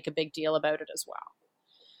likely to make a big deal about it as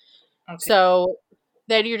well. Okay. So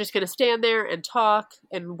then you're just going to stand there and talk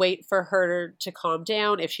and wait for her to calm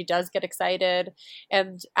down if she does get excited.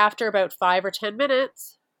 And after about 5 or 10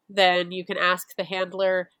 minutes, then you can ask the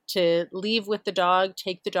handler to leave with the dog,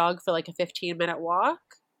 take the dog for like a 15-minute walk,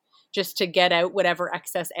 just to get out whatever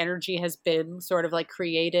excess energy has been sort of like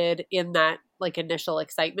created in that like initial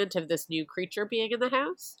excitement of this new creature being in the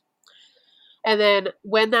house. And then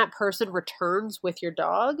when that person returns with your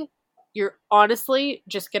dog, you're honestly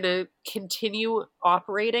just going to continue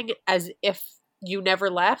operating as if you never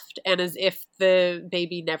left and as if the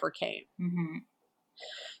baby never came. Mm-hmm.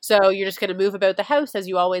 So you're just going to move about the house as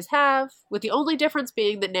you always have, with the only difference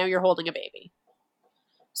being that now you're holding a baby.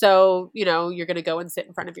 So, you know, you're going to go and sit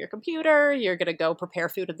in front of your computer. You're going to go prepare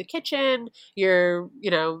food in the kitchen. You're, you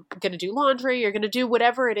know, going to do laundry. You're going to do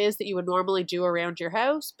whatever it is that you would normally do around your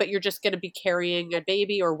house, but you're just going to be carrying a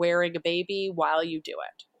baby or wearing a baby while you do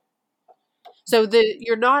it. So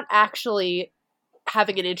you're not actually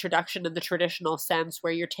having an introduction in the traditional sense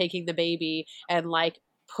where you're taking the baby and like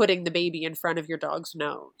putting the baby in front of your dog's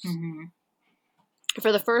nose. Mm-hmm.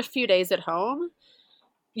 For the first few days at home,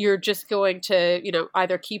 you're just going to, you know,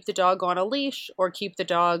 either keep the dog on a leash or keep the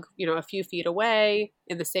dog, you know, a few feet away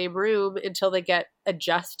in the same room until they get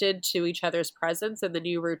adjusted to each other's presence and the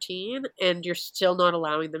new routine, and you're still not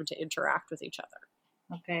allowing them to interact with each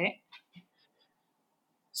other. Okay.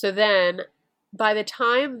 So then by the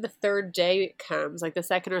time the third day comes, like the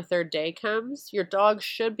second or third day comes, your dog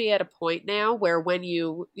should be at a point now where when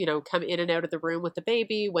you know, come in and out of the room with the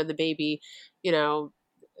baby, when the baby, you know,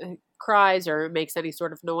 cries or makes any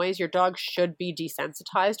sort of noise, your dog should be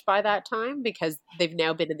desensitized by that time because they've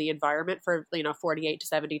now been in the environment for, you know, 48 to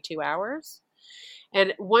 72 hours.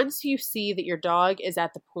 And once you see that your dog is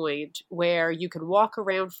at the point where you can walk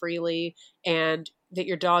around freely and that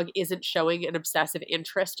your dog isn't showing an obsessive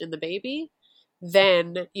interest in the baby,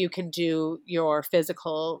 then you can do your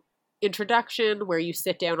physical introduction where you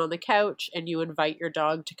sit down on the couch and you invite your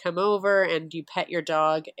dog to come over and you pet your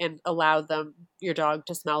dog and allow your dog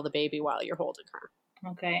to smell the baby while you're holding her.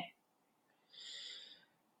 Okay.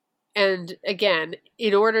 And again,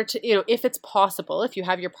 in order to, you know, if it's possible, if you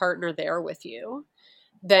have your partner there with you,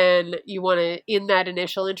 then you want to, in that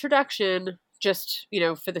initial introduction, just, you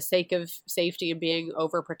know, for the sake of safety and being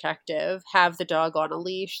overprotective, have the dog on a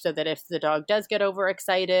leash so that if the dog does get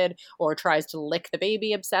overexcited or tries to lick the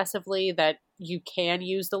baby obsessively, that you can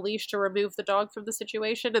use the leash to remove the dog from the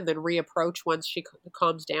situation and then reapproach once she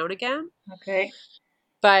calms down again. Okay.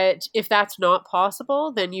 But if that's not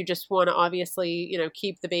possible, then you just want to obviously, you know,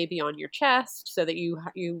 keep the baby on your chest so that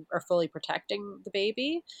you are fully protecting the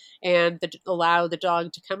baby, and allow the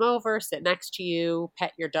dog to come over, sit next to you,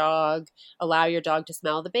 pet your dog, allow your dog to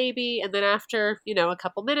smell the baby. And then after, you know, a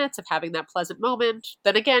couple minutes of having that pleasant moment,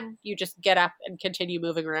 then again, you just get up and continue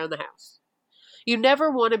moving around the house. You never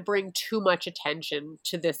want to bring too much attention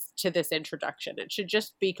to this introduction. It should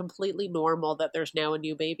just be completely normal that there's now a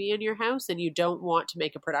new baby in your house and you don't want to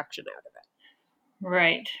make a production out of it.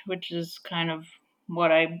 Right, which is kind of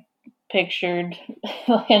what I pictured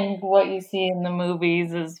and what you see in the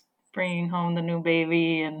movies is bringing home the new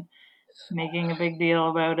baby and making a big deal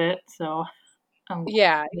about it. So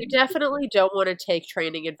yeah, you definitely don't want to take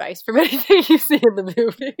training advice from anything you see in the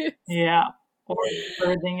movies. Yeah. Or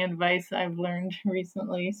birthing advice I've learned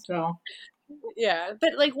recently. So yeah,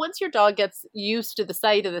 but like once your dog gets used to the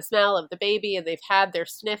sight and the smell of the baby and they've had their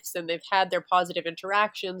sniffs and they've had their positive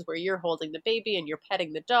interactions where you're holding the baby and you're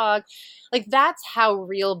petting the dog, like that's how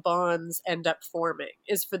real bonds end up forming,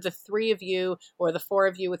 is for the three of you or the four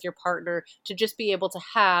of you with your partner to just be able to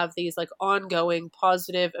have these like ongoing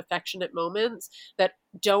positive affectionate moments that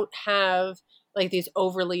don't have like these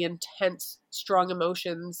overly intense strong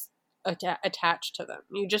emotions attached to them.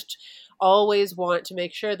 You just always want to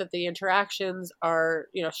make sure that the interactions are,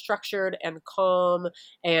 you know, structured and calm,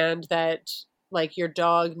 and that like your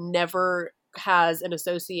dog never has an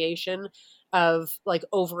association of like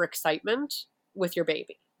overexcitement with your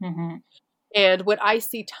baby. Mm-hmm. And what I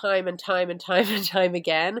see time and time and time and time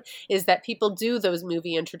again is that people do those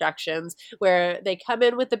movie introductions where they come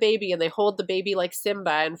in with the baby and they hold the baby like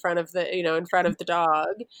Simba in front of the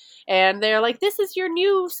dog. And they're like, this is your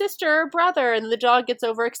new sister or brother. And the dog gets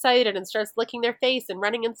overexcited and starts licking their face and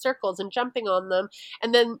running in circles and jumping on them.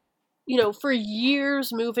 And then, you know, for years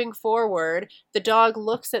moving forward, the dog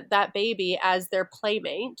looks at that baby as their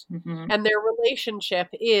playmate. Mm-hmm. And their relationship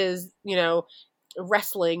is, you know,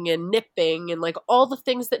 wrestling and nipping and like all the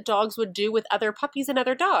things that dogs would do with other puppies and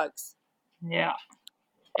other dogs. Yeah.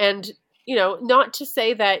 And, you know, not to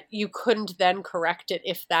say that you couldn't then correct it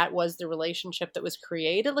if that was the relationship that was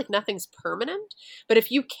created, like nothing's permanent. But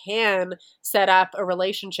if you can set up a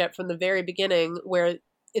relationship from the very beginning where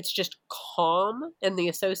it's just calm and the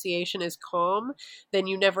association is calm, then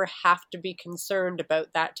you never have to be concerned about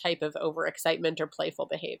that type of overexcitement or playful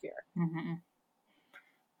behavior. Mm-hmm.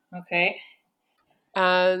 Okay.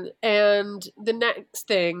 And the next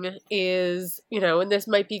thing is, and this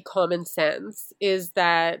might be common sense, is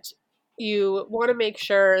that you want to make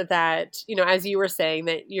sure that, as you were saying,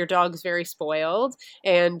 that your dog's very spoiled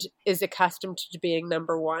and is accustomed to being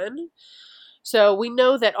number one. So we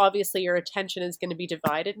know that obviously your attention is going to be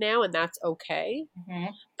divided now, and that's okay.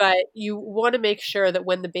 Mm-hmm. But you want to make sure that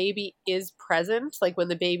when the baby is present, like when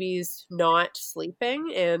the baby's not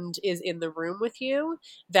sleeping and is in the room with you,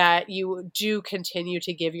 that you do continue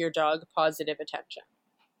to give your dog positive attention.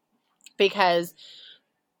 Because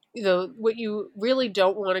what you really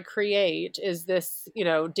don't want to create is this,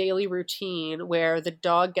 daily routine where the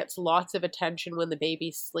dog gets lots of attention when the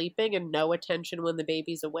baby's sleeping and no attention when the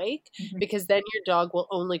baby's awake, Mm-hmm. because then your dog will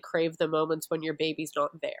only crave the moments when your baby's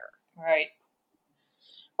not there. Right.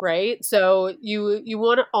 Right? So you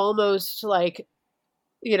want to almost like,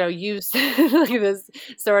 use like this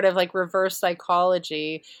sort of like reverse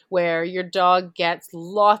psychology where your dog gets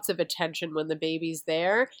lots of attention when the baby's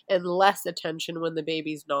there and less attention when the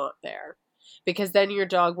baby's not there. Because then your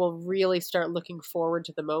dog will really start looking forward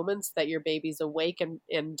to the moments that your baby's awake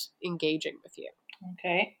and engaging with you.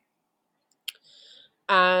 Okay.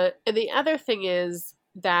 And the other thing is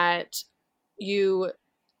that you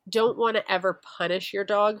don't want to ever punish your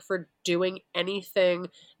dog for doing anything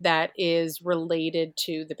that is related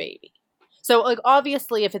to the baby. So, like,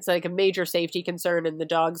 obviously, if it's like a major safety concern and the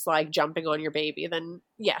dog's like jumping on your baby, then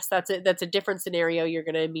yes, that's a different scenario. You're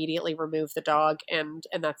going to immediately remove the dog, and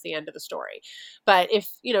that's the end of the story. But if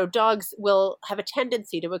dogs will have a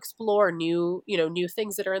tendency to explore new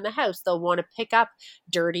things that are in the house, they'll want to pick up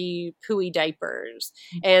dirty pooey diapers,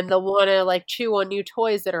 and they'll want to like chew on new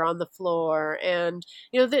toys that are on the floor, and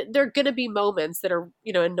there are going to be moments that are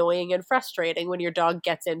annoying and frustrating when your dog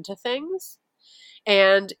gets into things.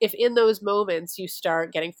 And if in those moments you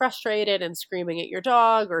start getting frustrated and screaming at your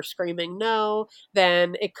dog or screaming no,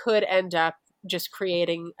 then it could end up just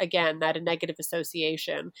creating, again, that negative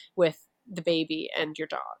association with the baby and your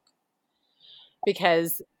dog.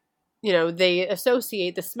 Because, they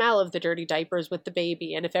associate the smell of the dirty diapers with the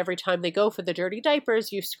baby. And if every time they go for the dirty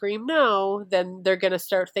diapers you scream no, then they're going to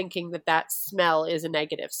start thinking that smell is a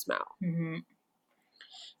negative smell. Mm-hmm.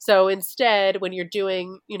 So instead, when you're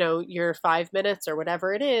doing, your 5 minutes or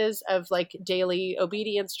whatever it is of like daily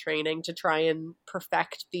obedience training to try and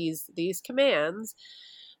perfect these commands,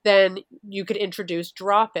 then you could introduce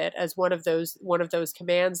drop it as one of those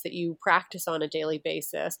commands that you practice on a daily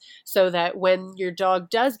basis, so that when your dog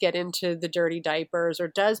does get into the dirty diapers or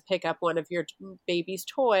does pick up one of your baby's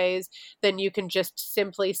toys, then you can just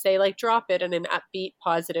simply say like drop it in an upbeat,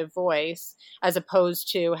 positive voice, as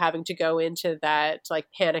opposed to having to go into that like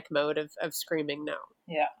panic mode of screaming no.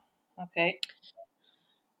 Yeah. Okay.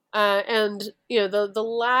 And the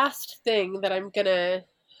last thing that I'm gonna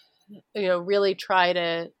really try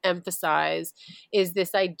to emphasize is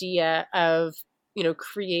this idea of,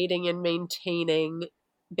 creating and maintaining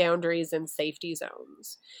boundaries and safety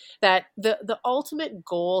zones. That the ultimate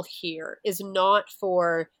goal here is not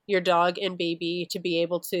for your dog and baby to be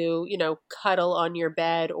able to, cuddle on your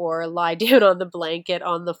bed or lie down on the blanket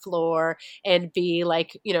on the floor and be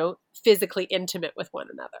like, physically intimate with one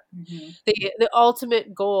another. Mm-hmm. The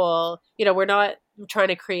ultimate goal, we're not trying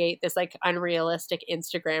to create this like unrealistic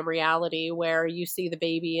Instagram reality where you see the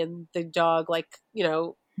baby and the dog like,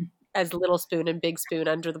 as little spoon and big spoon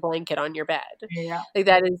under the blanket on your bed. Yeah. Like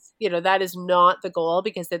that is not the goal,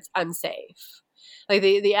 because it's unsafe. Like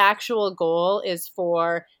the actual goal is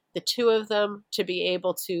for the two of them to be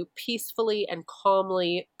able to peacefully and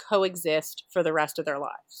calmly coexist for the rest of their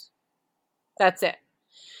lives. That's it.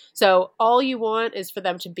 So all you want is for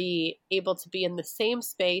them to be able to be in the same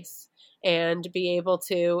space and be able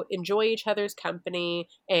to enjoy each other's company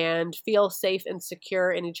and feel safe and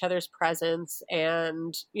secure in each other's presence.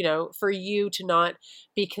 And, for you to not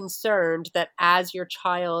be concerned that as your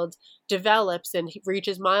child develops and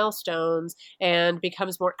reaches milestones and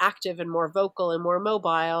becomes more active and more vocal and more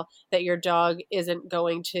mobile, that your dog isn't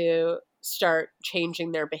going to start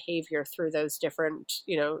changing their behavior through those different,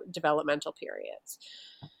 developmental periods.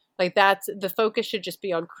 Like that's the focus should just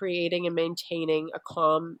be on creating and maintaining a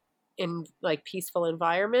calm and like peaceful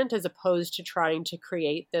environment, as opposed to trying to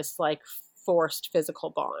create this like forced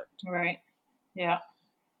physical bond. Right. Yeah.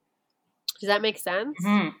 Does that make sense?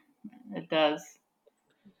 Mm-hmm. It does.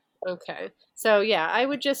 Okay. So yeah, I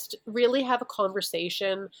would just really have a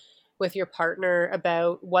conversation with your partner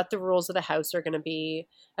about what the rules of the house are going to be,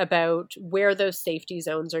 about where those safety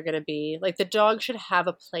zones are going to be. Like the dog should have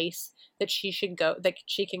a place that she can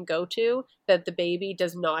go to that the baby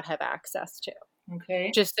does not have access to.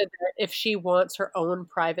 Okay. Just so that if she wants her own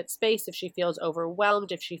private space, if she feels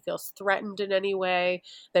overwhelmed, if she feels threatened in any way,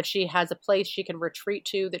 that she has a place she can retreat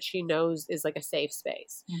to that she knows is like a safe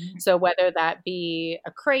space. Mm-hmm. So whether that be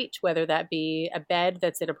a crate, whether that be a bed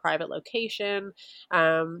that's in a private location,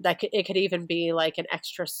 it could even be like an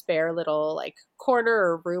extra spare little like corner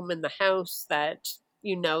or room in the house that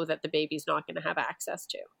you know that the baby's not going to have access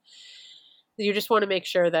to. You just want to make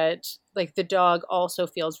sure that like the dog also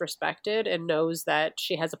feels respected and knows that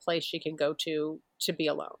she has a place she can go to be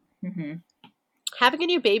alone. Mm-hmm. Having a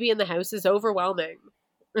new baby in the house is overwhelming,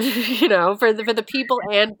 for the people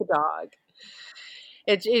and the dog.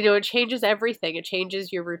 It changes everything. It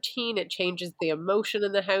changes your routine. It changes the emotion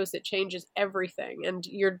in the house. It changes everything. And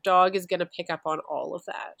your dog is going to pick up on all of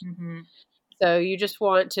that. Mm-hmm. So you just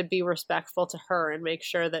want to be respectful to her and make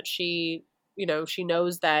sure that she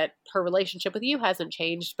knows that her relationship with you hasn't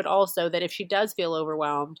changed, but also that if she does feel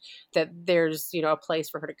overwhelmed, that there's, a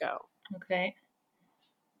place for her to go. Okay.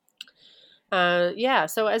 Yeah.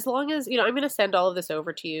 So as long as, I'm going to send all of this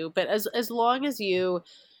over to you, but as long as you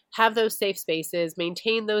have those safe spaces,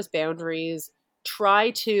 maintain those boundaries,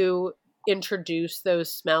 try to introduce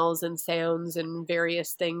those smells and sounds and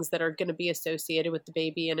various things that are going to be associated with the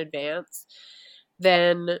baby in advance,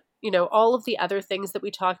 then, all of the other things that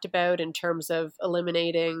we talked about in terms of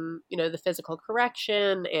eliminating, the physical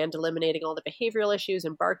correction and eliminating all the behavioral issues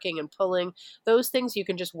and barking and pulling, those things you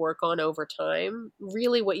can just work on over time.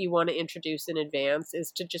 Really what you want to introduce in advance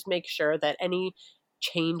is to just make sure that any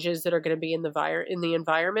changes that are going to be in the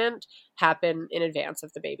environment happen in advance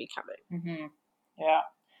of the baby coming. Mm-hmm. Yeah,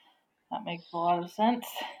 that makes a lot of sense.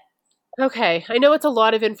 Okay, I know it's a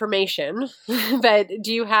lot of information, but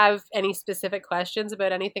do you have any specific questions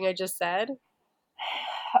about anything I just said?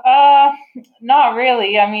 Not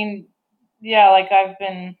really. I mean, yeah, like I've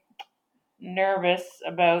been nervous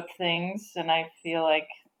about things, and I feel like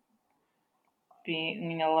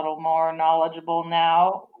being a little more knowledgeable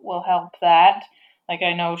now will help that. Like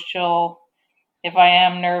I know if I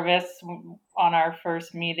am nervous on our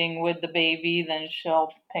first meeting with the baby, then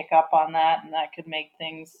she'll pick up on that, and that could make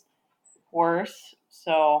things worse.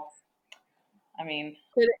 So, I mean,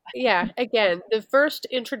 But yeah, again, the first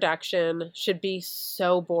introduction should be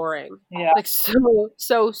so boring. yeah. Like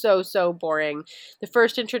so boring. The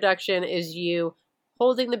first introduction is you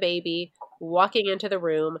holding the baby, walking into the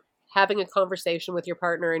room, having a conversation with your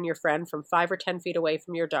partner and your friend from 5 or 10 feet away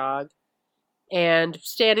from your dog, and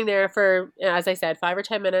standing there for, as I said, 5 or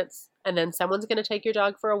 10 minutes, and then someone's going to take your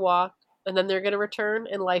dog for a walk, and then they're going to return,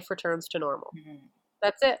 and life returns to normal. Mm-hmm.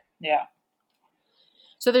 That's it. Yeah.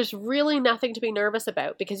 So there's really nothing to be nervous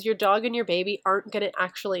about because your dog and your baby aren't going to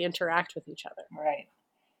actually interact with each other. Right.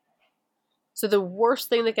 So the worst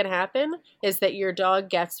thing that can happen is that your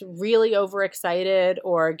dog gets really overexcited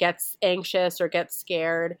or gets anxious or gets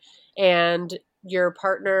scared, and your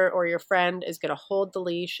partner or your friend is going to hold the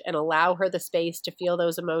leash and allow her the space to feel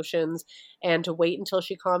those emotions and to wait until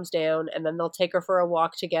she calms down, and then they'll take her for a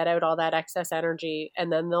walk to get out all that excess energy,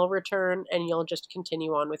 and then they'll return and you'll just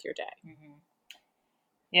continue on with your day. Mm-hmm.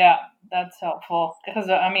 Yeah, that's helpful. Because,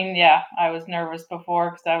 I mean, yeah, I was nervous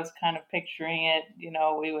before because I was kind of picturing it,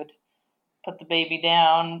 we would put the baby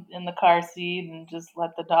down in the car seat and just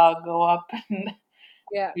let the dog go up. And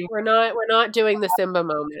yeah, we're not doing the Simba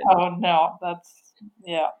moment. Oh, no,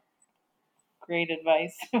 yeah, great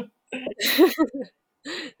advice.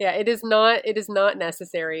 Yeah, it is not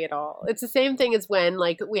necessary at all. It's the same thing as when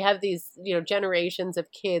like we have these, generations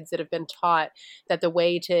of kids that have been taught that the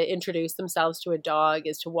way to introduce themselves to a dog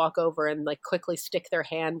is to walk over and like quickly stick their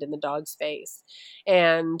hand in the dog's face.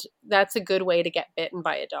 And that's a good way to get bitten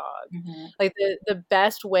by a dog. Mm-hmm. Like the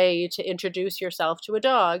best way to introduce yourself to a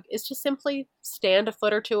dog is to simply stand a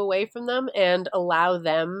foot or two away from them and allow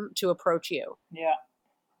them to approach you. Yeah.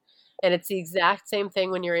 And it's the exact same thing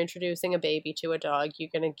when you're introducing a baby to a dog. You're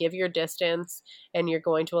going to give your distance and you're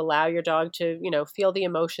going to allow your dog to, feel the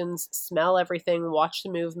emotions, smell everything, watch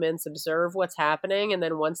the movements, observe what's happening. And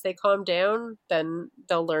then once they calm down, then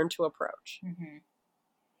they'll learn to approach. Mm-hmm.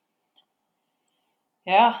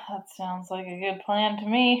 Yeah, that sounds like a good plan to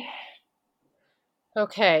me.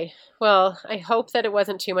 Okay. Well, I hope that it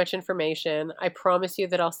wasn't too much information. I promise you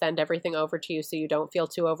that I'll send everything over to you so you don't feel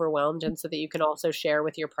too overwhelmed and so that you can also share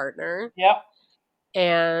with your partner. Yep.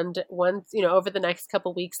 And once, over the next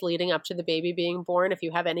couple weeks leading up to the baby being born, if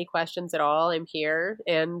you have any questions at all, I'm here.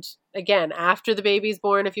 And again, after the baby's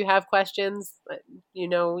born, if you have questions, you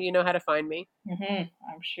know how to find me. Mm-hmm.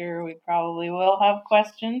 I'm sure we probably will have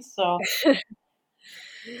questions. So.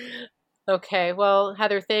 Okay. Well,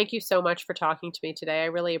 Heather, thank you so much for talking to me today. I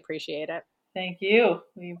really appreciate it. Thank you.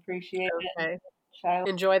 We appreciate it. Shiloh.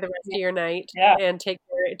 Enjoy the rest of your night. Yeah. And take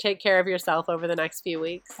care of yourself over the next few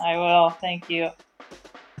weeks. I will. Thank you.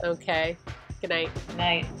 Okay. Good night. Good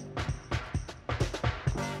night.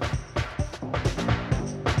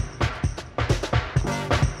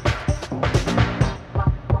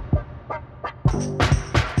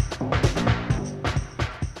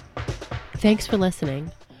 Thanks for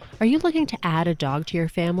listening. Are you looking to add a dog to your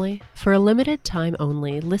family? For a limited time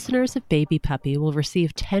only, listeners of Baby Puppy will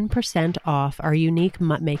receive 10% off our unique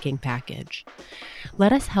mutt-making package.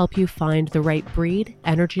 Let us help you find the right breed,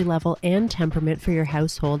 energy level, and temperament for your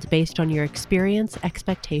household based on your experience,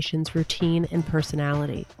 expectations, routine, and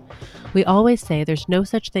personality. We always say there's no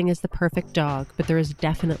such thing as the perfect dog, but there is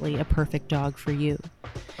definitely a perfect dog for you.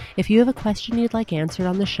 If you have a question you'd like answered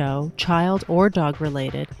on the show, child or dog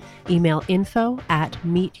related, email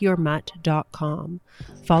info@meetyourmutt.com.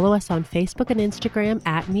 Follow us on Facebook and Instagram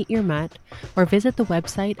 @meetyourmutt, or visit the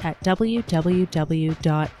website at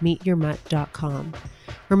www.meetyourmutt.com.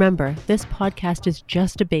 Remember, this podcast is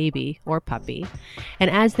just a baby or puppy, and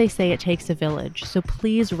as they say, it takes a village, so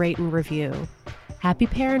please rate and review. Happy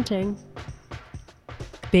parenting!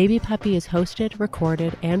 Baby Puppy is hosted,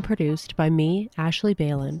 recorded, and produced by me, Ashley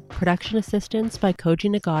Balin, production assistance by Koji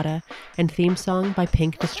Nagata, and theme song by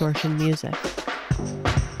Pink Distortion Music.